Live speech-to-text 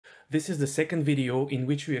This is the second video in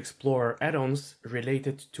which we explore add-ons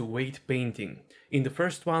related to weight painting. In the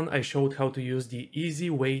first one, I showed how to use the Easy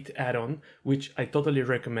Weight add-on, which I totally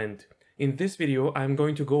recommend. In this video, I'm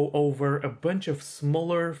going to go over a bunch of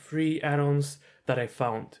smaller free add-ons that I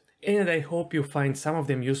found. And I hope you find some of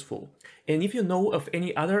them useful. And if you know of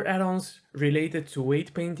any other add-ons related to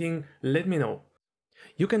weight painting, let me know.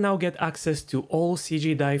 You can now get access to all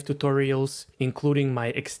CG Dive tutorials, including my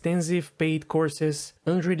extensive paid courses,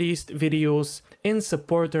 unreleased videos, and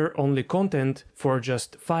supporter-only content for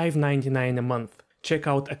just $5.99 a month. Check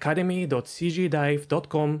out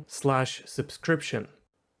academy.cgdive.com/subscription.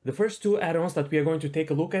 The first two add-ons that we are going to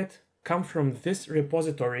take a look at come from this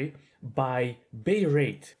repository by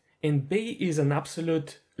Xray. And Bay is an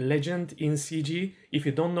absolute legend in CG. If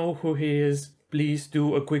you don't know who he is, please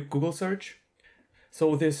do a quick Google search.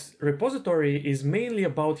 So this repository is mainly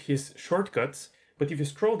about his shortcuts, but if you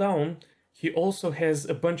scroll down, he also has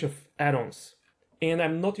a bunch of add-ons. And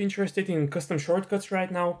I'm not interested in custom shortcuts right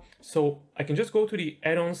now, so I can just go to the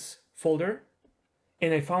add-ons folder,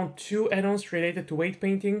 and I found two add-ons related to weight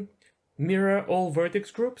painting: mirror all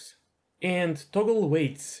vertex groups and toggle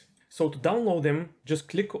weights. So to download them, just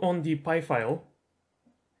click on the PI file,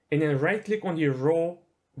 and then right-click on the raw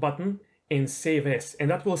button and save as, and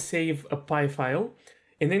that will save a PI file.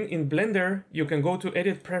 And then in Blender, you can go to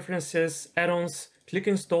Edit Preferences, Add-ons, click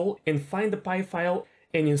Install, and find the PI file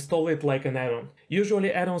and install it like an add-on.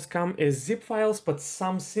 Usually add-ons come as zip files, but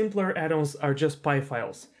some simpler add-ons are just PI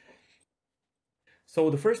files. So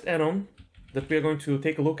the first add-on that we are going to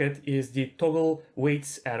take a look at is the Toggle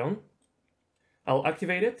Weights add-on. I'll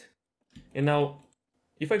activate it, and now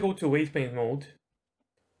if I go to Weight Paint mode,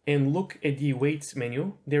 and look at the weights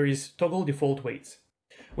menu, there is toggle default weights.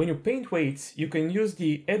 When you paint weights, you can use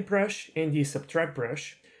the add brush and the subtract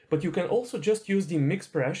brush, but you can also just use the mix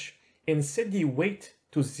brush and set the weight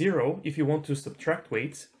to 0 if you want to subtract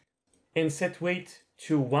weights, and set weight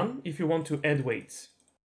to 1 if you want to add weights.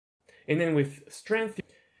 And then with strength,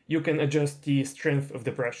 you can adjust the strength of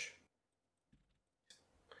the brush.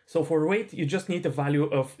 So for weight, you just need a value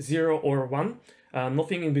of 0 or 1,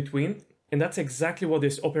 nothing in between. And that's exactly what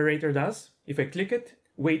this operator does. If I click it,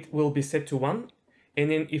 weight will be set to 1. And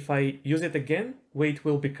then if I use it again, weight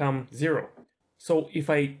will become 0. So if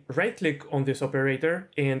I right-click on this operator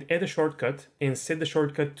and add a shortcut and set the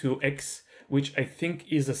shortcut to X, which I think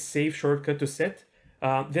is a safe shortcut to set,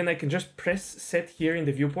 then I can just press set here in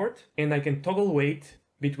the viewport, and I can toggle weight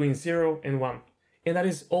between 0 and 1. And that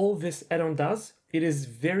is all this add-on does. It is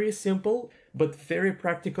very simple, but very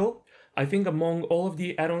practical. I think among all of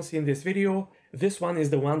the add-ons in this video, this one is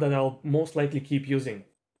the one that I'll most likely keep using.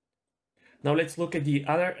 Now let's look at the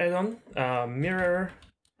other add-on, mirror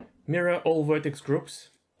all vertex groups.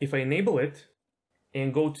 If I enable it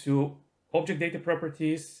and go to Object Data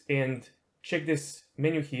Properties and check this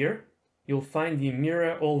menu here, you'll find the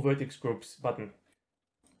mirror all vertex groups button.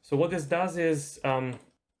 So what this does is,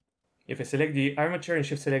 if I select the armature and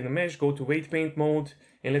shift select the mesh, go to weight paint mode,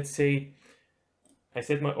 and let's say I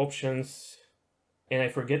set my options and I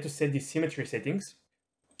forget to set the symmetry settings.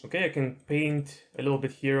 Okay, I can paint a little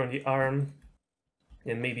bit here on the arm,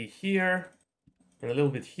 and maybe here, and a little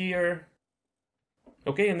bit here.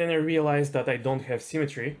 Okay, and then I realize that I don't have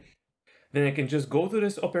symmetry. Then I can just go to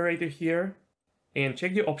this operator here and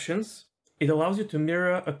check the options. It allows you to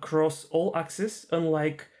mirror across all axes,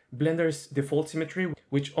 unlike Blender's default symmetry,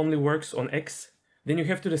 which only works on X. Then you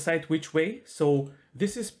have to decide which way. So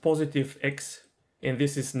this is positive X, and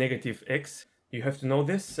this is negative X. You have to know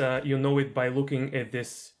this. You know it by looking at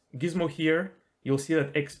this gizmo here. You'll see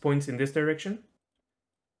that X points in this direction.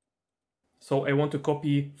 So I want to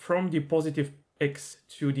copy from the positive X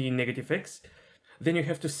to the negative X. Then you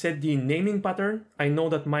have to set the naming pattern. I know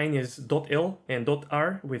that mine is .L and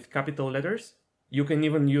 .R with capital letters. You can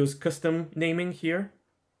even use custom naming here.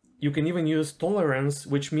 You can even use tolerance,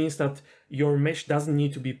 which means that your mesh doesn't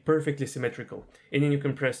need to be perfectly symmetrical. And then you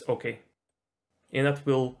can press OK. And that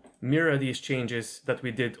will mirror these changes that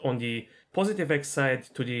we did on the positive X side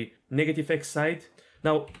to the negative X side.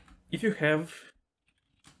 Now, if you have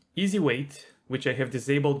Easy Weight, which I have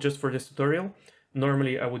disabled just for this tutorial,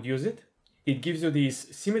 normally I would use it. It gives you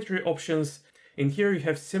these symmetry options, and here you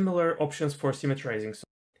have similar options for symmetrizing.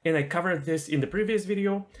 And I covered this in the previous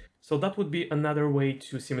video, so that would be another way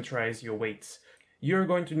to symmetrize your weights. You're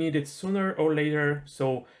going to need it sooner or later,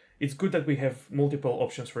 so it's good that we have multiple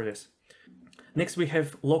options for this. Next, we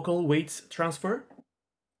have local weights transfer.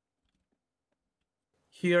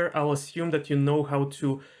 Here, I'll assume that you know how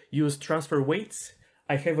to use transfer weights.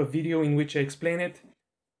 I have a video in which I explain it.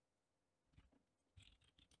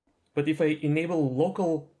 But if I enable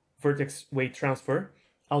local vertex weight transfer,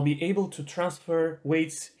 I'll be able to transfer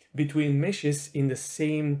weights between meshes in the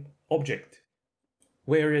same object,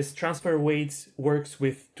 whereas transfer weights works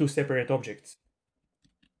with two separate objects.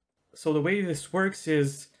 So the way this works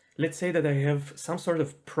is, let's say that I have some sort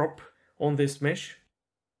of prop on this mesh,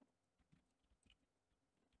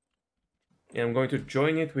 and I'm going to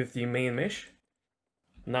join it with the main mesh.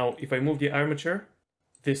 Now, if I move the armature,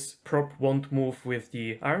 this prop won't move with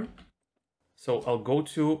the arm. So I'll go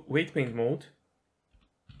to weight paint mode,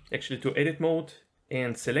 actually to edit mode,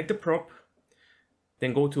 and select the prop,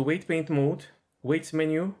 then go to weight paint mode, weights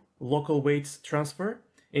menu, local weights transfer,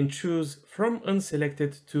 and choose from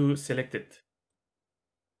unselected to selected.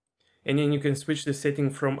 And then you can switch the setting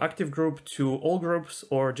from active group to all groups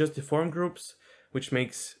or just deform groups, which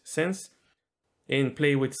makes sense, and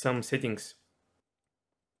play with some settings.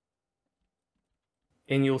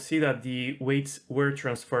 And you'll see that the weights were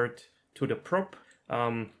transferred to the prop.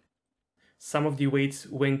 Some of the weights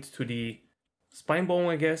went to the spine bone,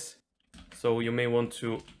 I guess. So you may want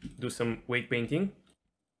to do some weight painting.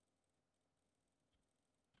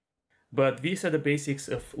 But these are the basics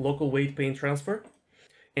of local weight paint transfer.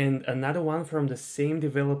 And another one from the same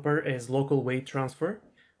developer as local weight transfer,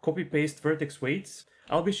 copy-paste Vertex weights.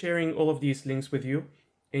 I'll be sharing all of these links with you,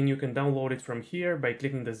 and you can download it from here by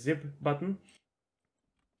clicking the zip button.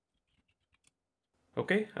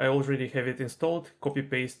 Okay, I already have it installed,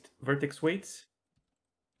 copy-paste Vertex weights.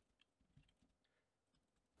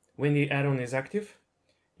 When the add-on is active,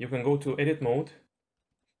 you can go to edit mode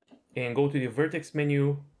and go to the Vertex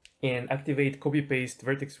menu and activate copy-paste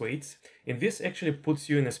Vertex weights. And this actually puts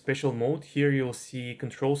you in a special mode. Here you'll see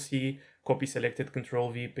Control-C, copy selected,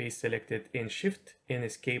 Control-V, paste selected, and Shift and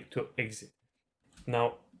escape to exit.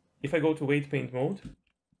 Now, if I go to weight paint mode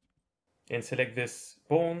and select this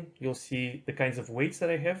bone, you'll see the kinds of weights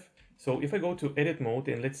that I have. So if I go to edit mode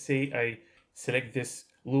and let's say I select this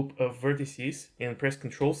loop of vertices and press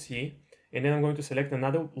Control-C, and then I'm going to select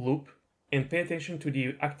another loop and pay attention to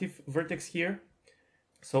the active vertex here.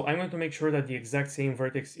 So I'm going to make sure that the exact same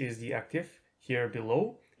vertex is the active here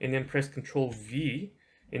below, and then press Control-V,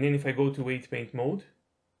 and then if I go to weight paint mode,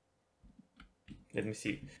 let me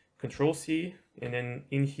see, Control-C, and then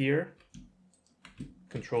in here,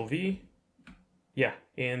 Control-V, yeah,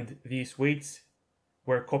 and these weights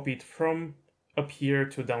were copied from up here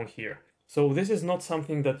to down here. So this is not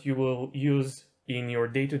something that you will use in your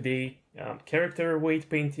day-to-day character weight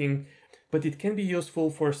painting, but it can be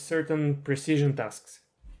useful for certain precision tasks.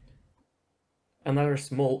 Another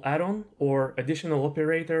small add-on or additional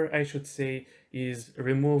operator, I should say, is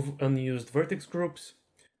remove unused vertex groups.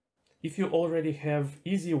 If you already have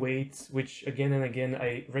easy weights, which again and again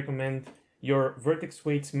I recommend, your vertex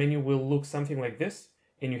weights menu will look something like this,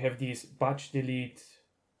 and you have these batch delete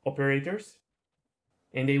operators,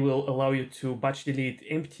 and they will allow you to batch delete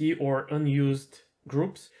empty or unused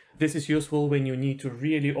groups. This is useful when you need to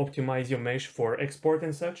really optimize your mesh for export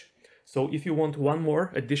and such. So if you want one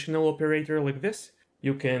more additional operator like this,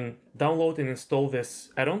 you can download and install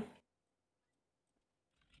this add-on,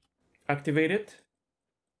 activate it,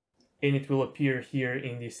 and it will appear here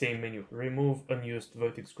in the same menu, remove unused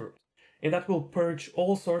vertex groups. And that will purge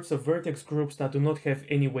all sorts of vertex groups that do not have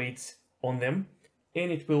any weights on them,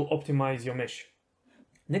 and it will optimize your mesh.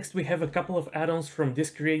 Next, we have a couple of add-ons from this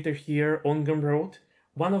creator here on Gumroad.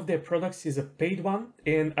 One of their products is a paid one,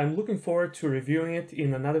 and I'm looking forward to reviewing it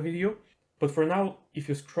in another video. But for now, if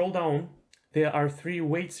you scroll down, there are 3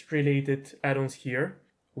 weights related add-ons here.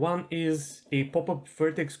 One is a Popup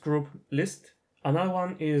vertex group list. Another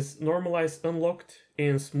one is NormalizeUnlock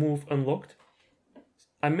and SmoothUnlock.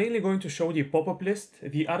 I'm mainly going to show the Popup list.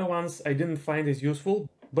 The other ones I didn't find as useful,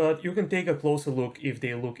 but you can take a closer look if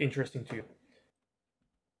they look interesting to you.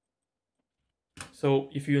 So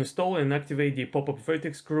if you install and activate the Popup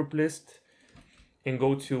vertex group list and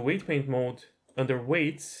go to weight paint mode, under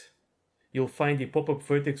weights, you'll find the Popup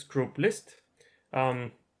vertex group list.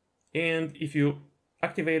 And if you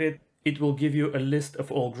activate it, it will give you a list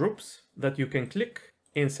of all groups that you can click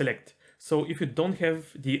and select. So if you don't have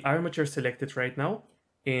the armature selected right now,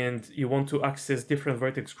 and you want to access different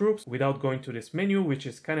vertex groups without going to this menu, which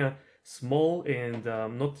is kind of small and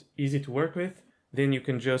not easy to work with, then you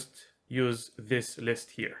can just use this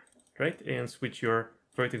list here, right? And switch your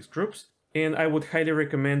vertex groups. And I would highly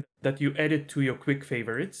recommend that you add it to your quick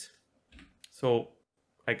favorites. So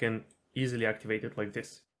I can easily activate it like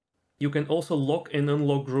this. You can also lock and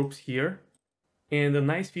unlock groups here. And a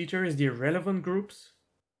nice feature is the relevant groups.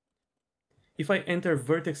 If I enter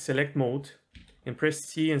vertex select mode and press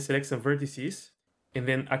C and select some vertices, and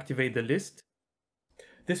then activate the list,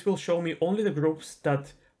 this will show me only the groups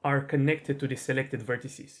that are connected to the selected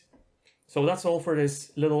vertices. So that's all for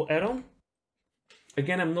this little add-on.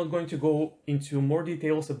 Again, I'm not going to go into more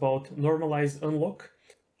details about NormalizeUnlock.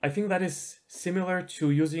 I think that is similar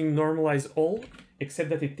to using NormalizeAll,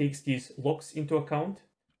 except that it takes these locks into account.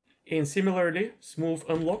 And similarly, smooth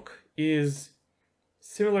unlock is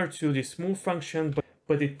similar to the smooth function,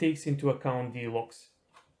 but it takes into account the locks.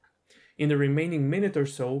 In the remaining minute or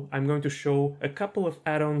so, I'm going to show a couple of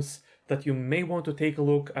add-ons that you may want to take a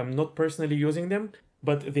look. I'm not personally using them,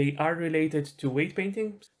 but they are related to weight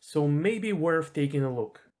painting, so maybe worth taking a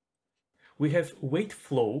look. We have weight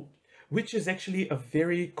flow, which is actually a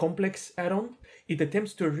very complex add-on. It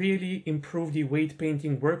attempts to really improve the weight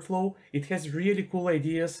painting workflow. It has really cool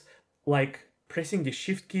ideas like pressing the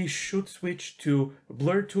shift key should switch to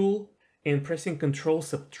blur tool, and pressing control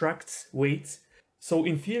subtracts weights. So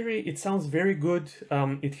in theory, it sounds very good.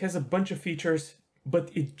 It has a bunch of features,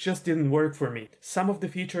 but it just didn't work for me. Some of the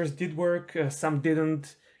features did work, some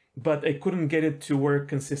didn't, but I couldn't get it to work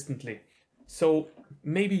consistently. So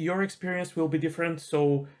maybe your experience will be different,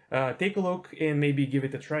 so take a look and maybe give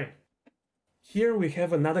it a try. Here we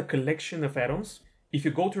have another collection of add-ons. If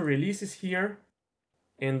you go to releases here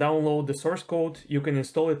and download the source code, you can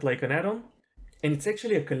install it like an add-on. And it's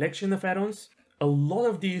actually a collection of add-ons. A lot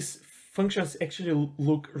of these functions actually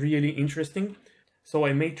look really interesting, so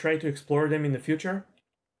I may try to explore them in the future.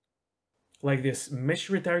 Like this mesh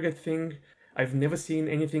retarget thing, I've never seen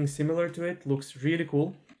anything similar to it, looks really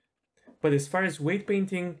cool. But as far as weight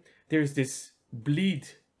painting, there's this bleed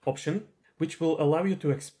option, which will allow you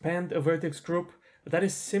to expand a vertex group. That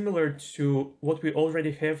is similar to what we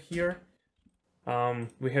already have here.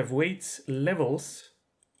 We have weights levels,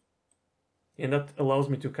 and that allows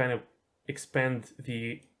me to kind of expand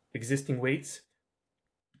the existing weights.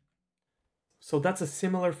 So that's a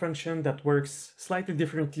similar function that works slightly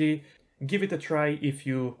differently. Give it a try if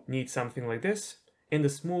you need something like this. And the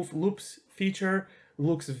smooth loops feature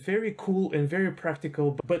looks very cool and very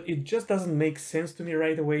practical, but it just doesn't make sense to me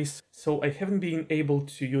right away, so I haven't been able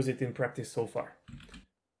to use it in practice so far.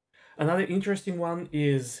 Another interesting one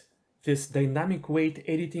is this dynamic weight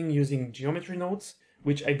editing using geometry nodes,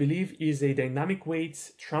 which I believe is a dynamic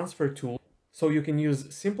weights transfer tool. So you can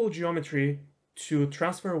use simple geometry to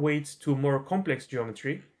transfer weights to more complex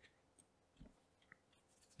geometry.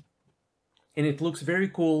 And it looks very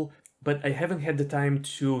cool, but I haven't had the time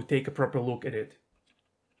to take a proper look at it.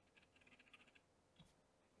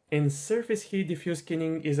 And surface heat diffuse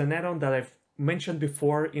skinning is an add-on that I've mentioned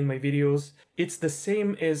before in my videos. It's the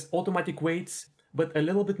same as automatic weights, but a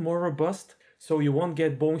little bit more robust, so you won't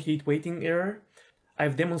get bone heat weighting error.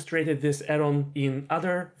 I've demonstrated this add-on in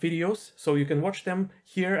other videos, so you can watch them.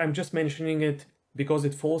 Here I'm just mentioning it because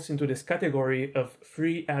it falls into this category of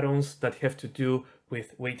free add-ons that have to do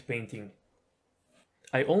with weight painting.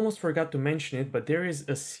 I almost forgot to mention it, but there is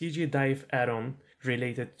a CG Dive add-on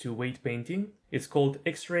related to weight painting. It's called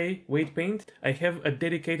Xray Weight Paint. I have a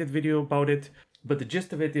dedicated video about it, but the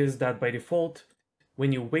gist of it is that by default,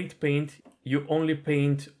 when you weight paint, you only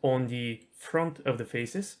paint on the front of the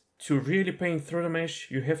faces. To really paint through the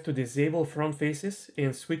mesh, you have to disable front faces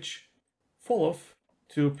and switch fall off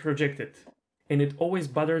to projected. And it always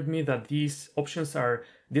bothered me that these options are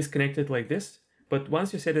disconnected like this, but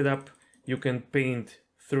once you set it up, you can paint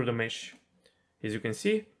through the mesh. As you can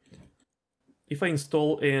see, if I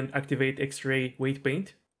install and activate Xray Weight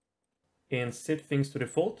Paint and set things to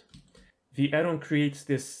default, the add-on creates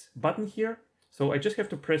this button here. So I just have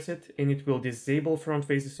to press it and it will disable front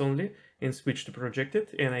faces only and switch to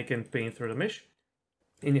projected, and I can paint through the mesh.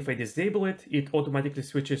 And if I disable it, it automatically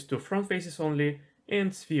switches to front faces only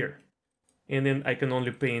and sphere. And then I can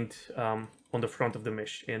only paint on the front of the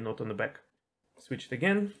mesh and not on the back. Switch it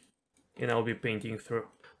again, and I'll be painting through.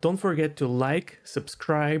 Don't forget to like,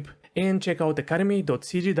 subscribe, and check out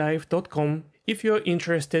academy.cgdive.com if you're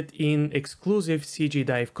interested in exclusive CG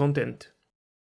Dive content.